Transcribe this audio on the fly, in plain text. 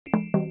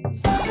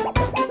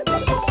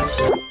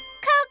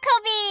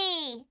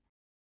Cocobi!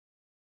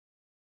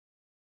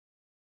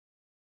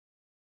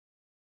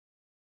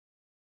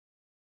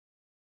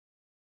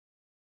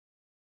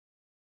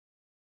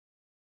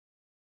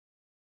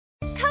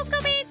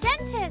 Cocobi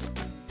Dentist!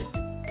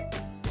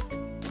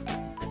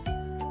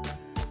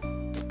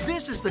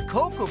 This is the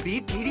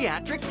Cocobi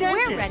Pediatric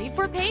Dentist. We're ready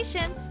for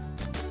patients.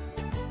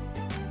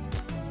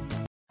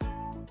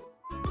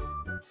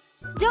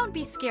 Don't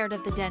be scared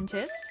of the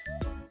dentist.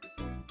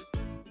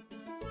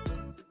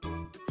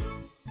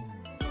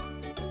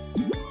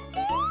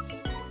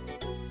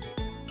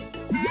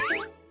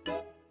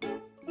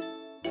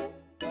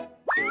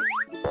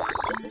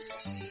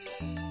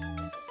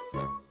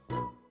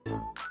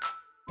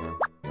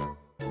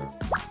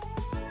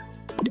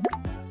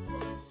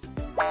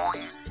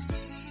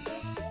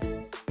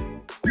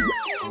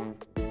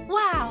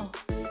 Wow!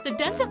 The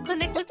dental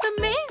clinic looks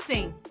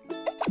amazing!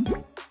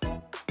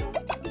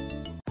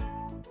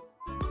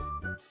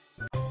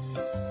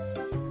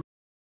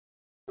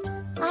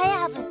 I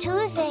have a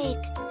toothache.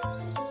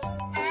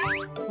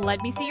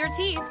 Let me see your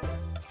teeth.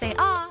 Say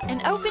ah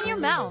and open your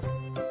mouth.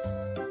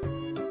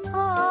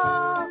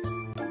 Oh.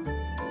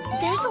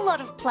 There's a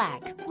lot of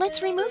plaque.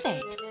 Let's remove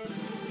it.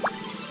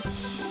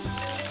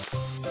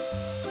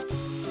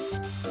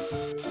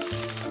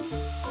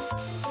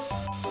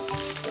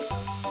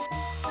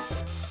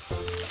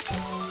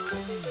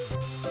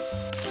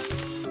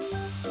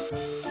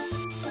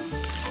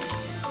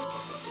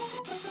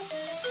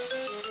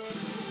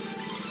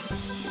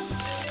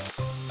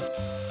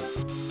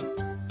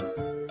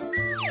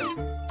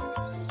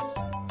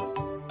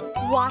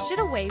 Wash it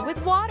away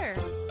with water.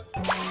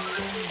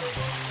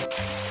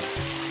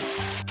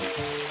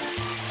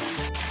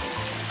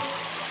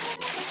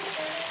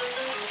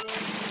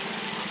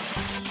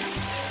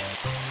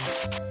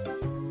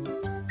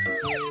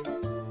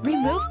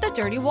 Remove the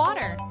dirty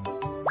water.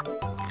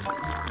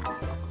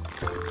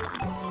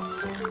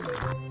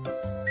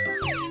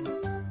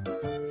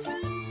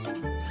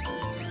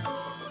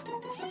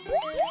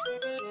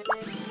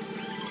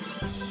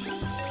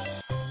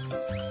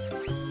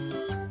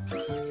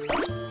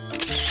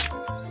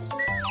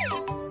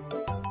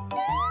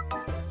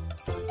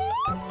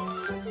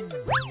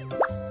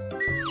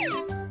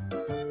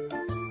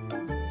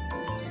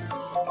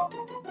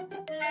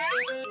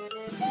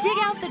 Dig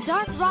out the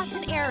dark,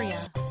 rotten area.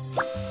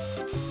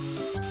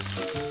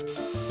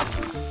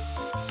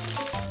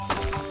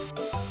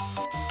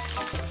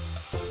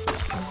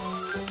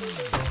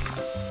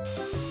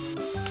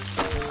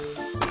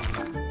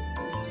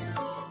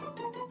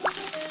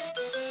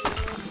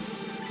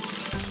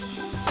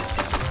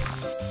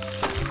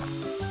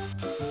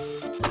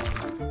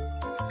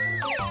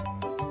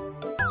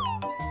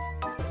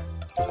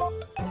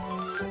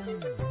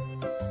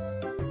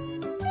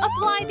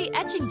 Apply the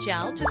etching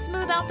gel to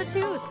smooth out the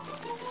tooth.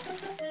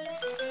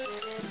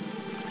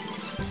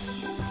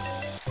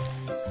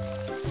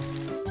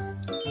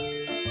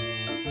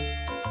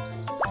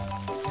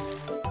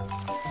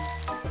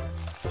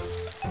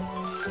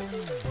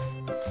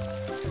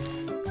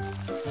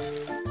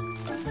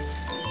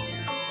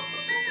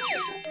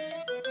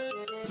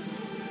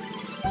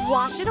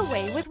 Wash it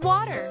away with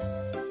water.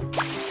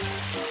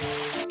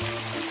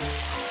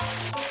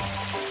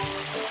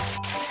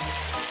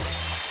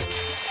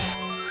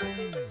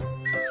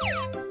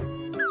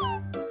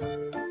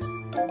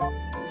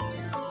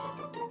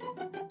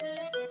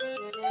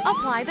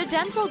 Apply the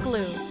dental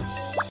glue.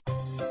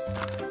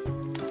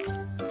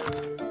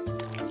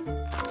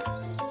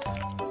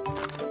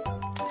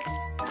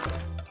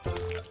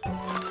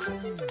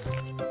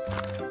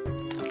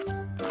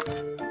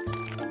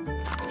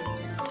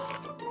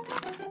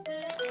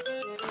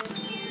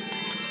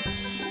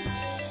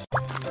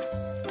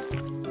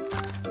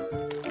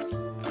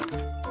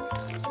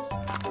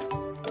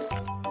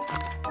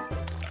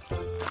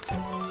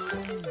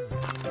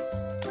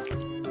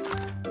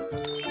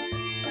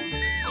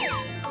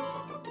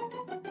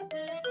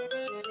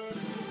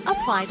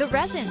 Apply the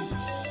resin.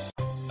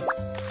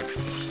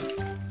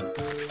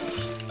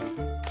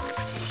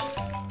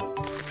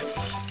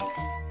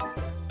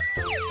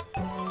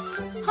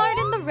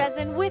 Harden the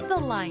resin with the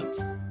light.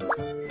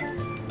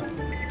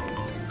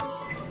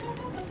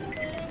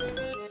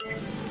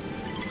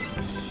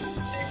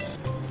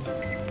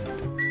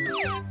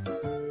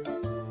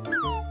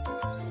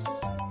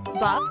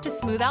 Buff to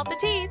smooth out the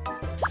teeth.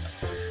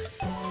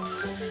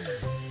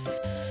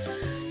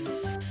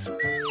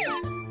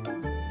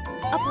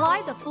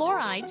 Apply the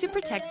fluoride to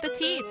protect the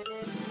teeth.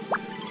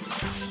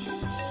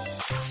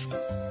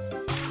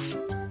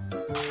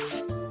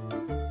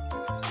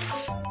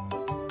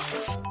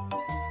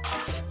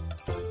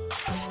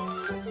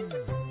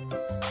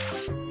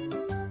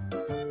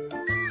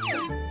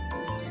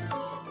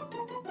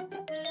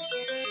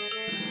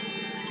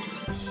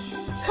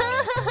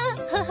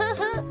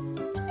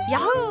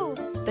 Yahoo!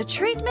 The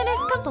treatment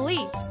is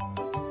complete.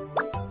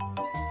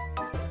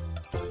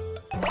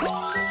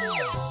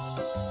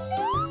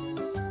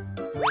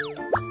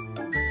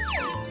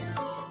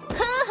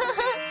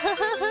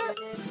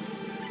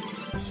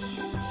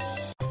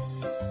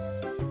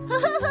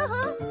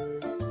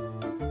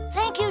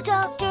 you,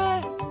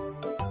 Doctor.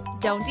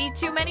 Don't eat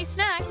too many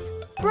snacks.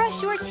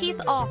 Brush your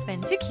teeth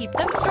often to keep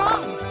them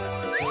strong.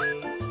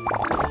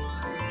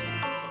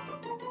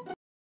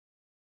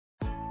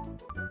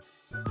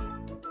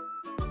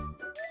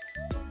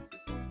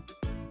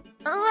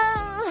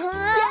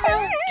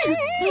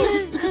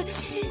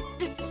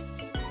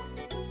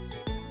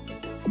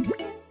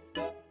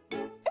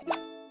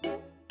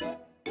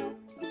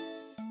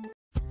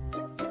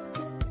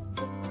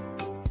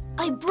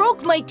 I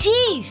broke my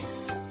teeth.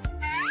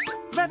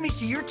 Let me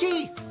see your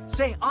teeth.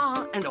 Say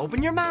ah and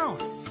open your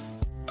mouth.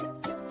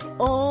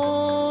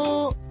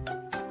 Oh.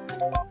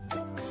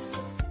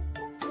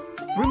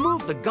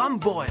 Remove the gum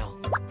boil.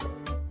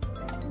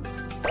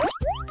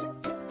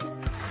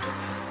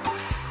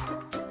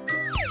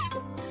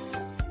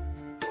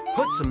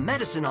 Put some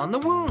medicine on the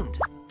wound.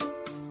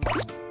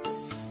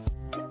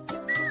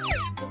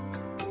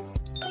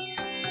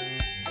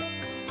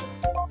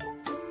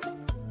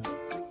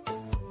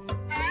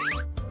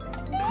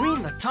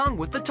 Clean the tongue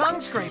with the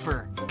tongue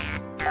scraper.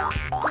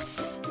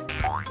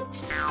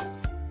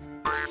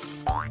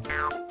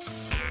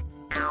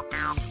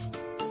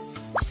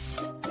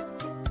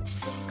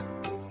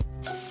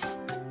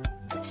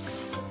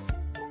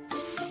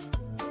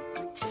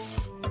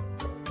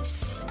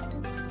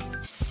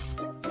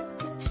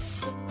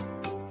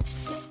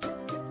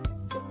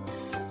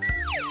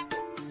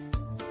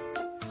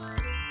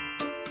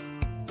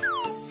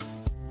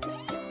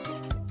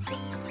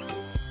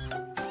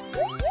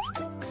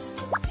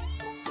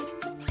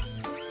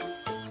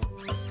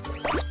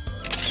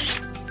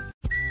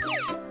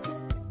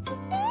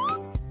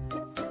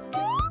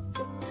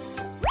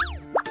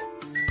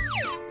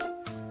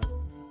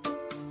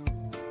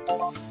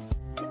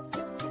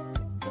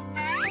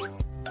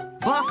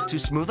 Buff to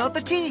smooth out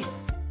the teeth.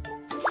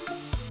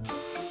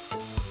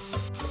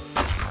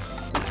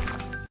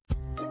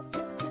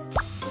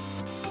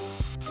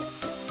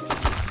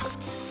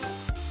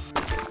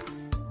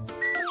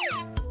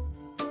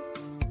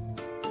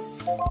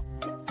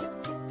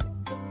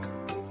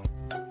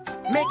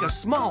 Make a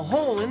small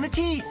hole in the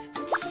teeth.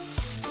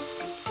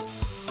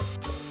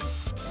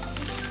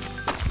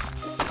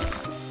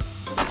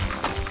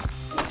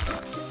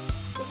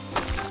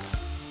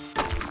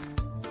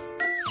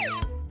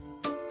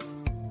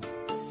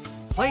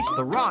 Place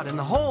the rod in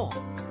the hole.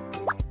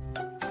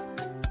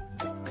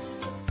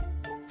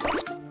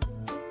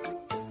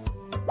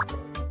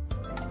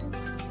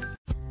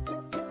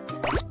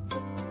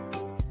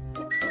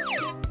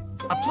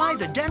 Apply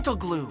the dental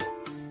glue.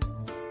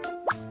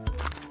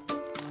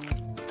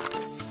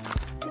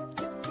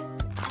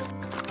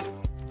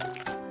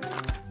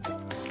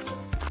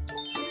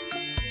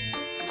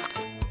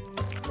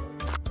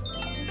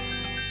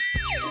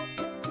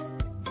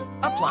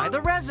 Apply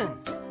the resin.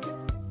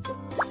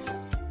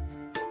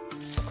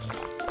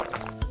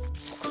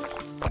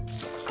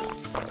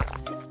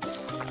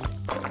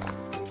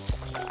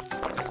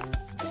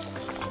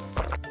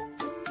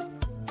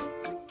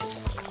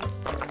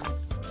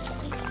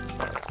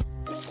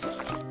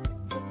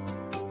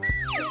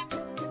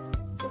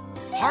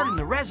 Harden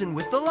the resin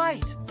with the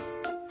light.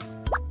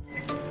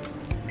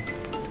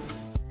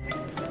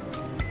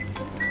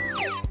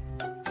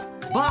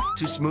 Buff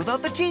to smooth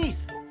out the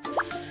teeth.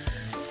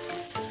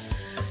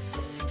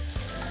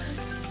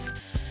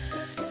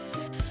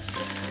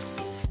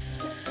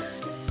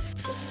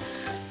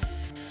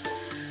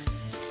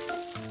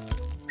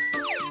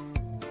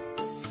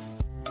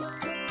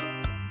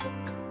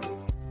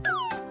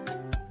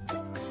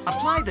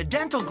 Apply the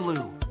dental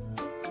glue.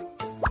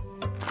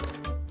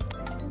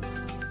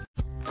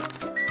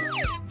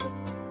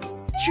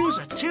 Choose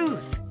a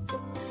tooth.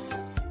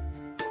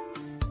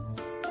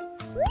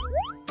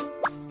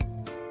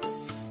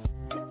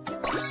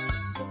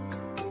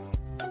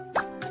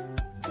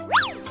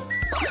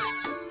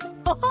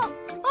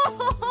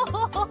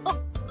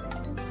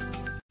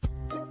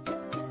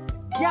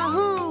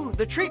 Yahoo!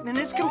 The treatment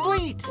is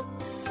complete.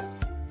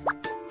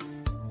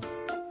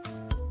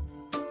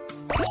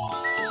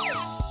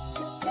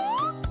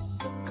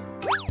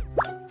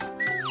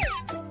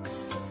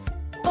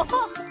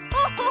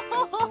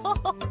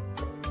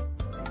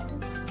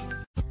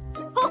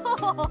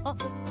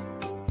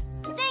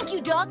 Thank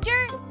you,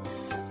 Doctor.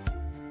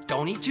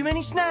 Don't eat too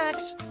many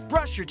snacks.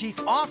 Brush your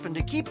teeth often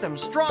to keep them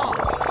strong.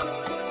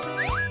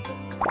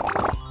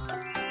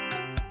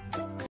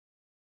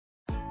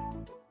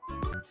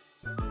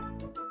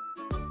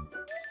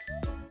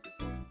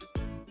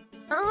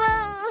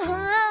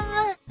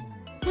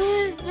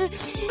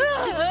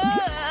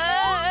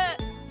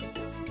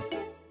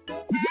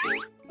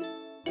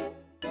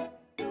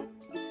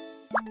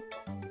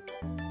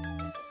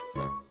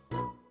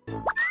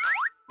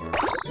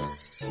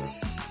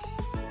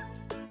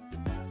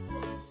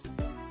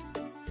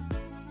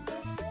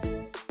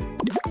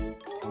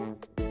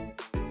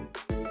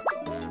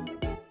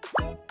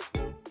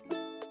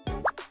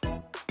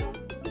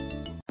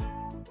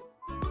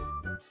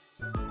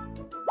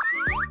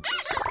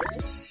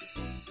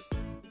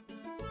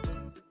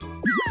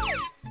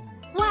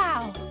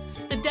 Wow,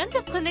 the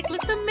dental clinic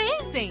looks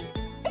amazing.